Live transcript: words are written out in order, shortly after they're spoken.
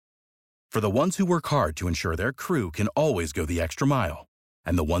For the ones who work hard to ensure their crew can always go the extra mile,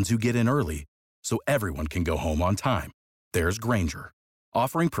 and the ones who get in early so everyone can go home on time, there's Grainger,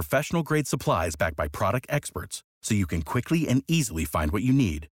 offering professional-grade supplies backed by product experts so you can quickly and easily find what you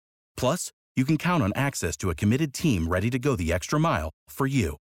need. Plus, you can count on access to a committed team ready to go the extra mile for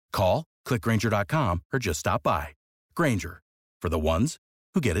you. Call, click Grainger.com, or just stop by. Grainger, for the ones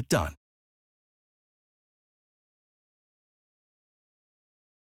who get it done.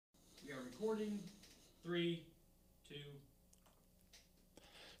 We are recording. 3, 2.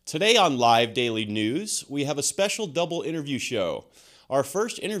 Today on Live Daily News, we have a special double interview show. Our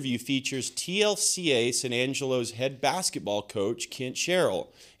first interview features TLCA San Angelo's head basketball coach, Kent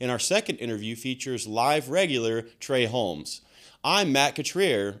Sherrill, and our second interview features live regular Trey Holmes. I'm Matt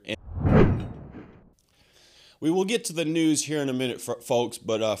Cotrier. We will get to the news here in a minute, folks,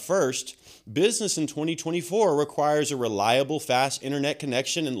 but first, business in 2024 requires a reliable, fast internet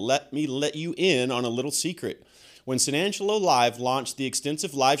connection, and let me let you in on a little secret. When San Angelo Live launched the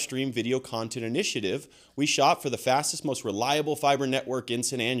extensive live stream video content initiative, we shot for the fastest, most reliable fiber network in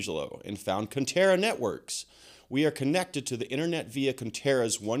San Angelo and found Conterra Networks. We are connected to the internet via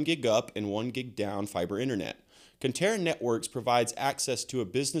Conterra's 1 gig up and 1 gig down fiber internet. Conterra Networks provides access to a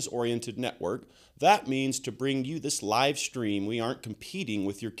business-oriented network. That means to bring you this live stream, we aren't competing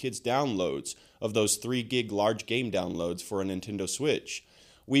with your kids' downloads of those 3 gig large game downloads for a Nintendo Switch.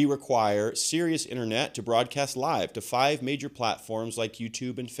 We require serious internet to broadcast live to 5 major platforms like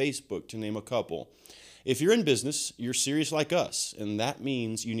YouTube and Facebook, to name a couple. If you're in business, you're serious like us, and that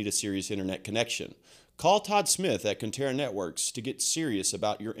means you need a serious internet connection. Call Todd Smith at Conterra Networks to get serious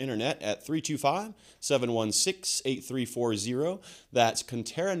about your internet at 325-716-8340. That's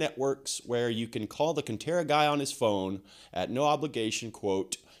Conterra Networks, where you can call the Conterra guy on his phone at no obligation,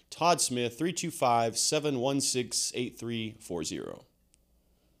 quote, Todd Smith, 325-716-8340.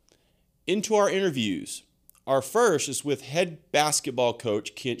 Into our interviews. Our first is with head basketball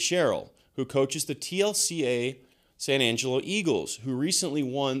coach Kent Sherrill, who coaches the TLCA San Angelo Eagles, who recently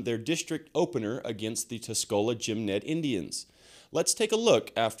won their district opener against the Tuscola Jim Ned Indians. Let's take a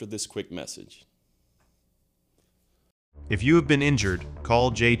look after this quick message. If you have been injured,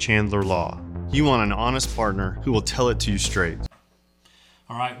 call J. Chandler Law. You want an honest partner who will tell it to you straight.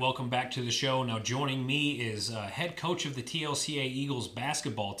 All right, welcome back to the show. Now joining me is head coach of the TLCA Eagles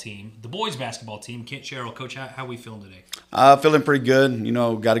basketball team, the boys basketball team, Kent Sherrill. Coach, how are we feeling today? Feeling pretty good. You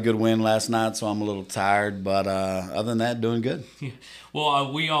know, got a good win last night, so I'm a little tired. But other than that, doing good. Yeah.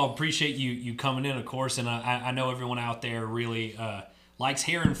 Well, we all appreciate you coming in, of course, and I know everyone out there really likes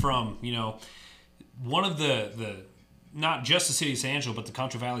hearing from, one of the not just the city of San Angelo, but the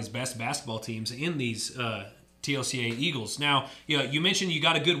Contra Valley's best basketball teams in these TLCA Eagles. Now, you mentioned you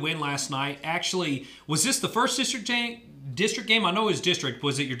got a good win last night. Actually, was this the first district game? I know it was district.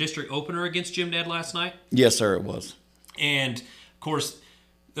 Was it your district opener against Jim Ned last night? Yes, sir, it was. And, of course,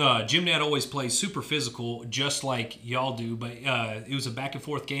 Jim Ned always plays super physical, just like y'all do. But it was a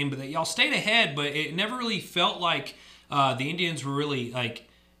back-and-forth game. But y'all stayed ahead, but it never really felt like the Indians were really,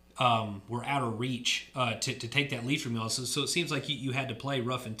 were out of reach to take that lead from y'all. So it seems like you had to play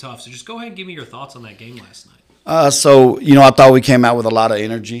rough and tough. So just go ahead and give me your thoughts on that game last night. I thought we came out with a lot of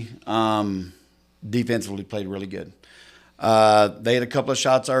energy. Defensively played really good. They had a couple of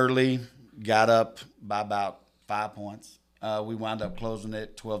shots early, got up by about 5 points. We wound up closing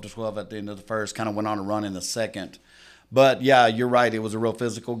it 12-12 at the end of the first, kind of went on a run in the second. But, yeah, you're right. It was a real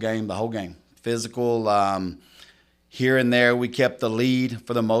physical game, the whole game. Physical. Here and there, we kept the lead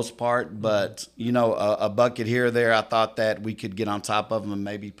for the most part. But, a bucket here or there, I thought that we could get on top of them and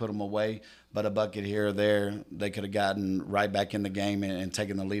maybe put them away. But a bucket here or there, they could have gotten right back in the game and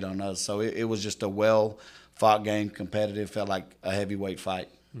taken the lead on us. So it was just a well-fought game, competitive, felt like a heavyweight fight.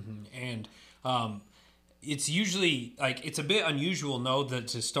 Mm-hmm. And it's usually, it's a bit unusual, that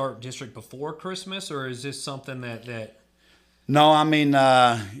to start district before Christmas, or is this something that No,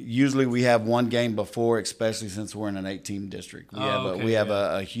 usually we have one game before, especially since we're in an 8-team district. We have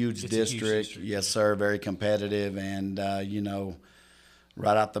a huge district. Yes, sir, very competitive, and,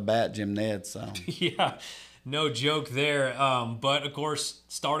 right out the bat, Jim Ned. So yeah, no joke there. But of course,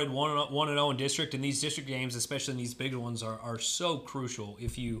 started 1-0 in district, and these district games, especially in these bigger ones, are so crucial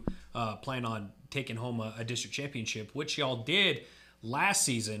if you plan on taking home a district championship, which y'all did last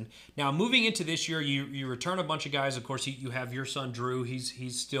season. Now, moving into this year, you return a bunch of guys. Of course, you have your son Drew.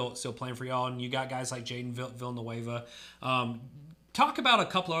 He's still playing for y'all, and you got guys like Jaden Villanueva. Talk about a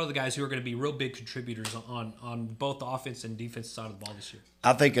couple of other guys who are going to be real big contributors on both the offense and defense side of the ball this year.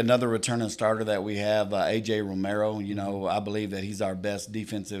 I think another returning starter that we have, A.J. Romero. I believe that he's our best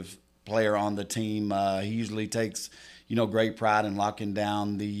defensive player on the team. He usually takes, great pride in locking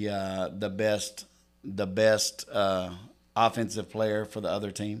down the best offensive player for the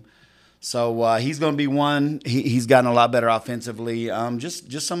other team. So he's going to be one. He's gotten a lot better offensively.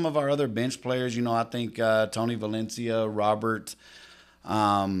 Just some of our other bench players. I think Tony Valencia, Robert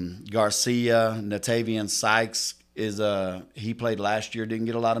Garcia, Natavian Sykes he played last year, didn't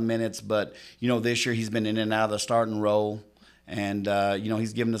get a lot of minutes, but this year he's been in and out of the starting role, and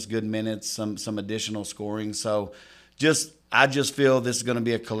he's given us good minutes, some additional scoring. So I just feel this is going to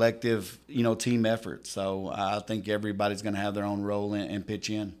be a collective team effort. So I think everybody's going to have their own role and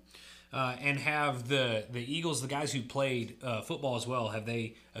pitch in. And have the Eagles, the guys who played football as well, have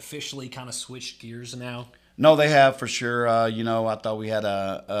they officially kind of switched gears now? No, they have for sure. I thought we had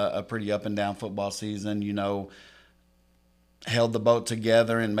a pretty up and down football season. Held the boat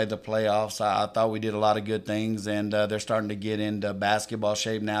together and made the playoffs. I thought we did a lot of good things, and they're starting to get into basketball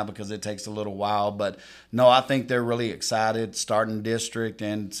shape now because it takes a little while. But no, I think they're really excited starting district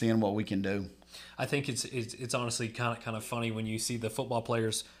and seeing what we can do. I think it's honestly kind of funny when you see the football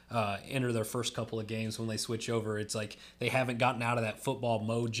players enter their first couple of games when they switch over. It's like they haven't gotten out of that football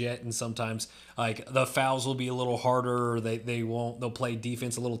mode yet, and sometimes like the fouls will be a little harder, or they'll play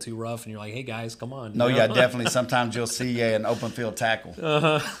defense a little too rough, and you're like, hey guys, come on. No, yeah, definitely. Sometimes you'll see an open field tackle,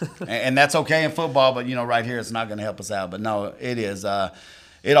 and that's okay in football, but right here it's not going to help us out. But no, it is.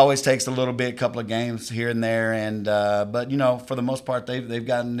 It always takes a little bit, a couple of games here and there, and but for the most part, they've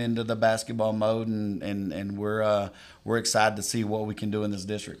gotten into the basketball mode, and we're excited to see what we can do in this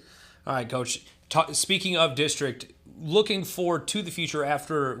district. All right, Coach. Speaking of district, looking forward to the future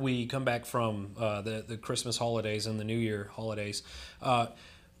after we come back from the Christmas holidays and the New Year holidays.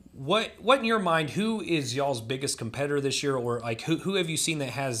 What in your mind, who is y'all's biggest competitor this year, or like who have you seen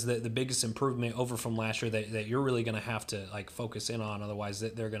that has the biggest improvement over from last year that you're really going to have to focus in on, otherwise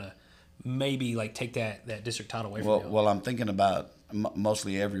that they're going to maybe take that district title away from you? Well, I'm thinking about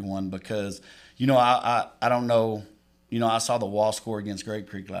mostly everyone because I don't know, I saw the Wall score against Grape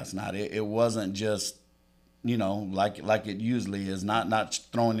Creek last night. It wasn't just like it usually is. Not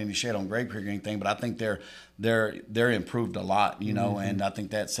throwing any shade on Grape Creek or anything, but I think they're improved a lot, and I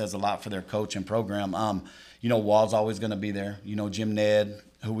think that says a lot for their coach and program. Wall's always going to be there. Jim Ned,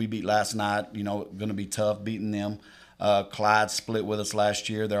 who we beat last night, going to be tough beating them. Clyde split with us last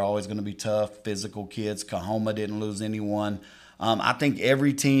year. They're always going to be tough, physical kids. Cahoma didn't lose anyone. I think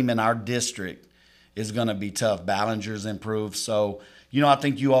every team in our district is going to be tough. Ballinger's improved. So, I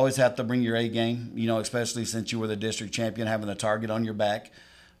think you always have to bring your A game, especially since you were the district champion, having the target on your back.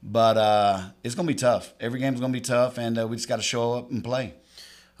 But it's going to be tough. Every game's going to be tough, and we just got to show up and play.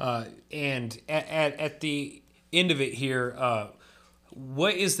 And at the end of it here,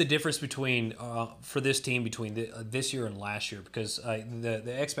 what is the difference between for this team between this year and last year? Because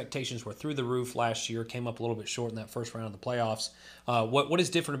the expectations were through the roof last year, came up a little bit short in that first round of the playoffs. What is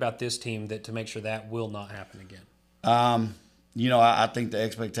different about this team to make sure that will not happen again? I think the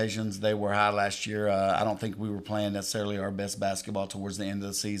expectations, they were high last year. I don't think we were playing necessarily our best basketball towards the end of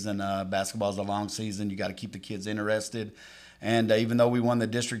the season. Basketball is a long season. You got to keep the kids interested. And even though we won the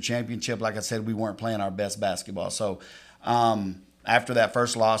district championship, like I said, we weren't playing our best basketball. So after that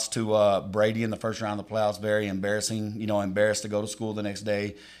first loss to Brady in the first round of the playoffs, very embarrassing, embarrassed to go to school the next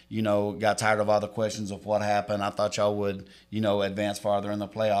day, got tired of all the questions of what happened. I thought y'all would, advance farther in the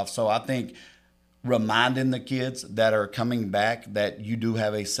playoffs. So I think reminding the kids that are coming back that you do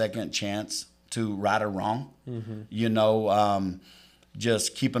have a second chance to right or wrong,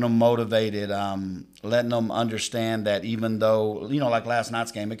 just keeping them motivated, letting them understand that even though, like last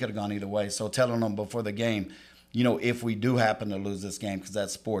night's game, it could have gone either way. So telling them before the game, if we do happen to lose this game, because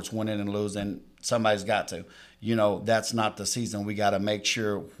that's sports, winning and losing, somebody's got to. That's not the season. We got to make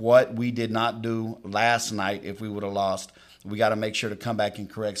sure what we did not do last night, if we would have lost, we got to make sure to come back and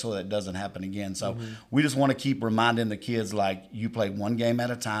correct so that it doesn't happen again. So we just want to keep reminding the kids, you play one game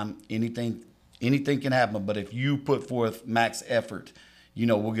at a time. Anything can happen, but if you put forth max effort,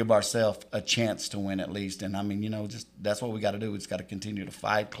 we'll give ourselves a chance to win at least. And, just that's what we got to do. We just got to continue to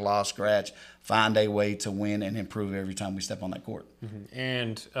fight, claw, scratch, find a way to win and improve every time we step on that court.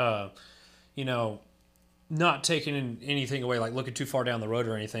 And, not taking anything away, looking too far down the road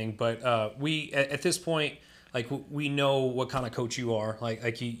or anything, but we, at this point, we know what kind of coach you are.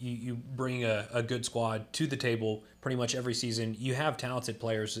 You bring a good squad to the table pretty much every season. You have talented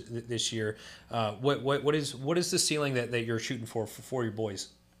players this year. What is the ceiling that you're shooting for your boys?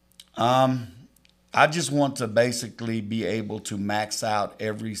 I just want to basically be able to max out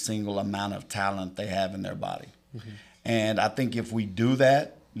every single amount of talent they have in their body. And I think if we do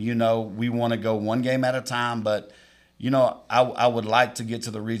that, we want to go one game at a time, but I would like to get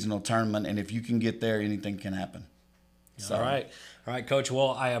to the regional tournament, and if you can get there, anything can happen. So, All right, Coach.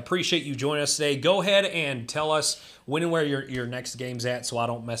 Well, I appreciate you joining us today. Go ahead and tell us when and where your next game's at, so I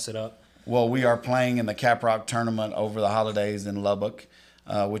don't mess it up. Well, we are playing in the Cap Rock tournament over the holidays in Lubbock,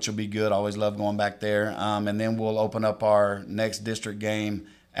 which will be good. I always love going back there. And then we'll open up our next district game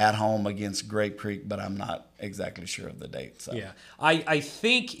at home against Grape Creek, but I'm not exactly sure of the date. So. Yeah, I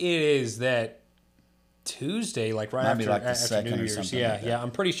think it is that Tuesday, like right Might be after, like the after second New or Year's. something Yeah, like that. yeah, I'm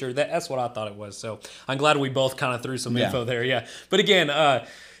pretty sure that's what I thought it was. So I'm glad we both kind of threw some Yeah. info there. Yeah, but again,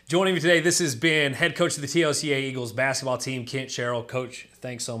 joining me today, this has been head coach of the TLCA Eagles basketball team, Kent Sherrill. Coach,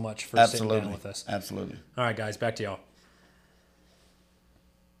 thanks so much for sitting down with us. Absolutely. All right, guys, back to y'all.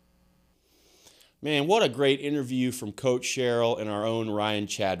 Man, what a great interview from Coach Sherrill and our own Ryan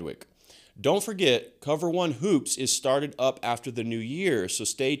Chadwick. Don't forget, Cover One Hoops is started up after the new year, so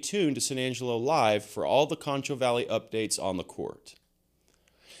stay tuned to San Angelo Live for all the Concho Valley updates on the court.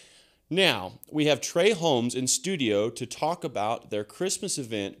 Now, we have Trey Holmes in studio to talk about their Christmas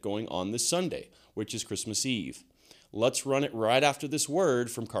event going on this Sunday, which is Christmas Eve. Let's run it right after this word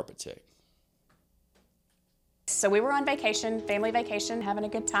from Carpet Tech. So we were on vacation, family vacation, having a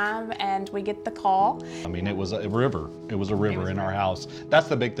good time, and we get the call. I mean, it was a river. It was a river in our house. That's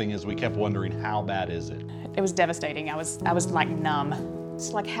the big thing, is we kept wondering, how bad is it? It was devastating. I was like numb.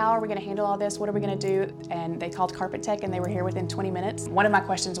 It's like, how are we gonna handle all this? What are we gonna do? And they called Carpet Tech, and they were here within 20 minutes. One of my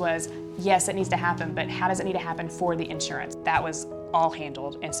questions was, yes, it needs to happen, but how does it need to happen for the insurance? That was all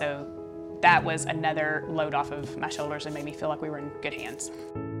handled, and so that was another load off of my shoulders and made me feel like we were in good hands.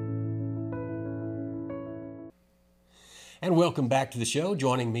 And welcome back to the show.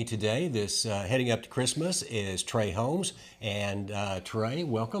 Joining me today, this heading up to Christmas, is Trey Holmes. And Trey,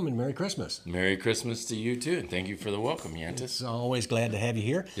 welcome and Merry Christmas. Merry Christmas to you too, and thank you for the welcome, Yantis. It's always glad to have you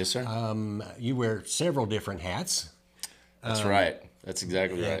here. Yes, sir. You wear several different hats. That's right. That's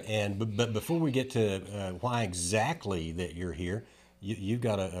exactly right. But before we get to why exactly that you're here, you've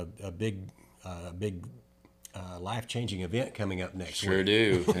got a big life-changing event coming up next week. Sure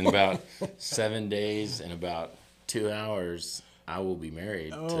do. In about 7 days and about 2 hours, I will be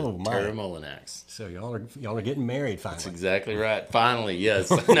married to Tara Molinax. So y'all are getting married finally. That's exactly right. Finally, yes.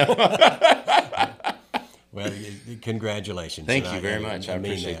 No. Well, congratulations. Thank you very much. I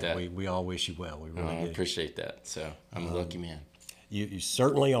mean appreciate that. We all wish you well. We really I do. appreciate that. So I'm a lucky man. You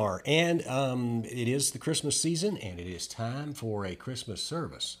certainly are. And it is the Christmas season, and it is time for a Christmas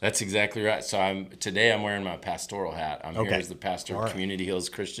service. That's exactly right. So today I'm wearing my pastoral hat. I'm here as the pastor of Community Hills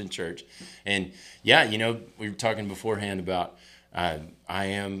Christian Church. And yeah, we were talking beforehand about I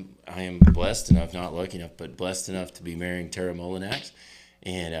am blessed enough, not lucky enough, but blessed enough to be marrying Tara Molinax.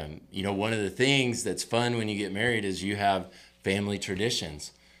 And one of the things that's fun when you get married is you have family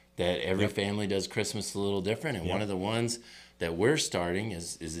traditions that every family does Christmas a little different. And one of the ones that we're starting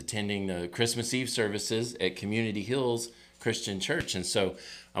is attending the Christmas Eve services at Community Hills Christian Church. And so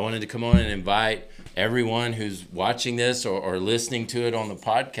I wanted to come on and invite everyone who's watching this or listening to it on the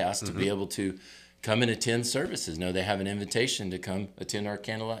podcast to be able to come and attend services. No, they have an invitation to come attend our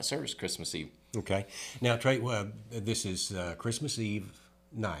candlelight service Christmas Eve. Okay. Now, Trey, this is Christmas Eve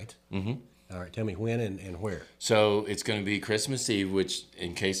night. Mm-hmm. All right, tell me when and where. So it's going to be Christmas Eve, which,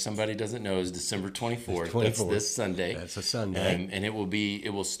 in case somebody doesn't know, is December 24th. That's this Sunday. That's a Sunday. And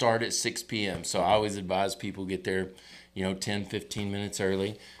it will start at 6 p.m. So I always advise people get there, 10, 15 minutes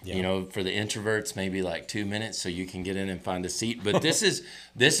early. Yeah. For the introverts, maybe like 2 minutes so you can get in and find a seat. But this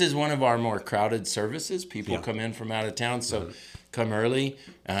is one of our more crowded services. People come in from out of town, so come early,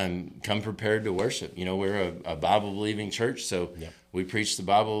 come prepared to worship. We're a Bible-believing church, so we preach the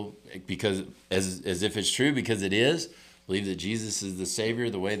Bible because as if it's true, because it is. Believe that Jesus is the Savior,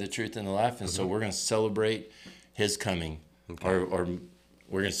 the way, the truth, and the life. And so we're going to celebrate His coming, or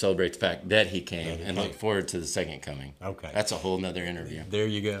we're going to celebrate the fact that He came and look forward to the second coming. Okay. That's a whole nother interview. There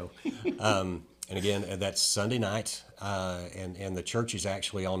you go. And again, that's Sunday night, and the church is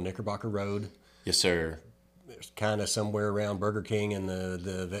actually on Knickerbocker Road. Yes, sir. It's kind of somewhere around Burger King and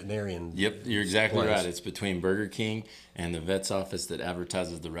the veterinarian. Yep, you're exactly right. It's between Burger King and the vet's office that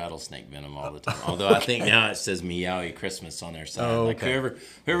advertises the rattlesnake venom all the time. Although I think now it says Meowie Christmas on their sign. Oh, okay. Like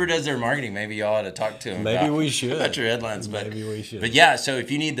whoever does their marketing, maybe y'all ought to talk to them. Maybe we should. About your headlines. Maybe we should. But yeah, so if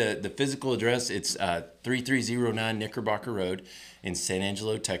you need the physical address, it's 3309 Knickerbocker Road in San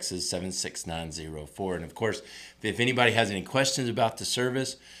Angelo, Texas, 76904. And of course, if anybody has any questions about the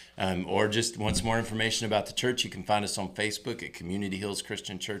service, or just wants more information about the church, you can find us on Facebook at Community Hills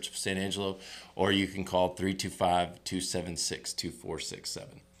Christian Church of San Angelo, or you can call 325-276-2467.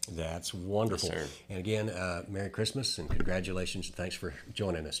 That's wonderful. Yes, sir. And again, Merry Christmas and congratulations. Thanks for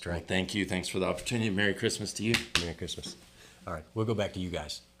joining us, Trey. Well, thank you. Thanks for the opportunity. Merry Christmas to you. Merry Christmas. All right, we'll go back to you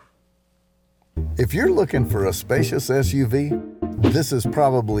guys. If you're looking for a spacious SUV, this is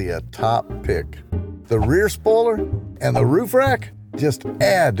probably a top pick. The rear spoiler and the roof rack just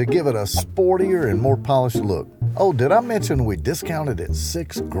add to give it a sportier and more polished look. Oh, did I mention we discounted it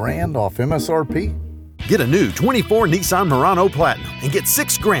 $6,000 off MSRP? Get a new 24 Nissan Murano Platinum and get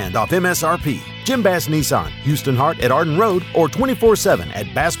 $6,000 off MSRP. Jim Bass Nissan, Houston Hart at Arden Road, or 24/7 at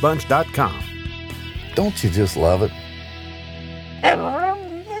bassbunch.com. Don't you just love it?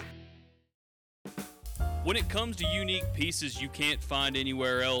 When it comes to unique pieces you can't find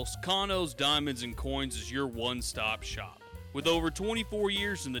anywhere else, Kano's Diamonds and Coins is your one-stop shop. With over 24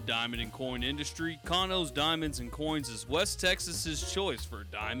 years in the diamond and coin industry, Kano's Diamonds and Coins is West Texas's choice for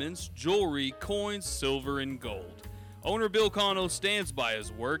diamonds, jewelry, coins, silver, and gold. Owner Bill Kano stands by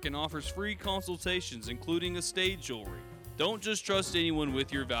his work and offers free consultations, including estate jewelry. Don't just trust anyone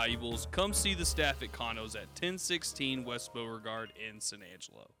with your valuables. Come see the staff at Kano's at 1016 West Beauregard in San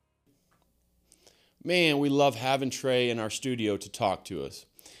Angelo. Man, we love having Trey in our studio to talk to us.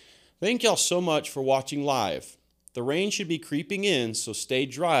 Thank y'all so much for watching live. The rain should be creeping in, so stay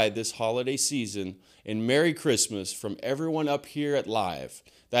dry this holiday season, and Merry Christmas from everyone up here at Live.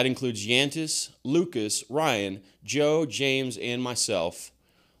 That includes Yantis, Lucas, Ryan, Joe, James, and myself.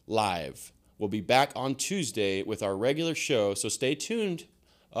 Live. We'll be back on Tuesday with our regular show, so stay tuned.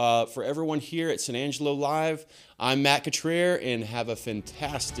 For everyone here at San Angelo Live, I'm Matt Cottrell, and have a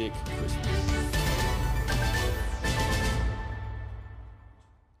fantastic Christmas.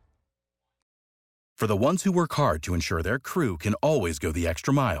 For the ones who work hard to ensure their crew can always go the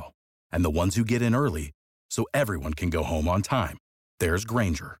extra mile, and the ones who get in early so everyone can go home on time, there's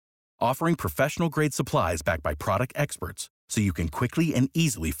Grainger, offering professional-grade supplies backed by product experts so you can quickly and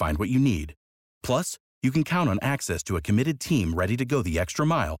easily find what you need. Plus, you can count on access to a committed team ready to go the extra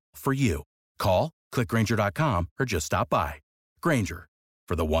mile for you. Call, click Grainger.com, or just stop by. Grainger,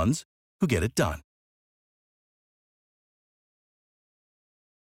 for the ones who get it done.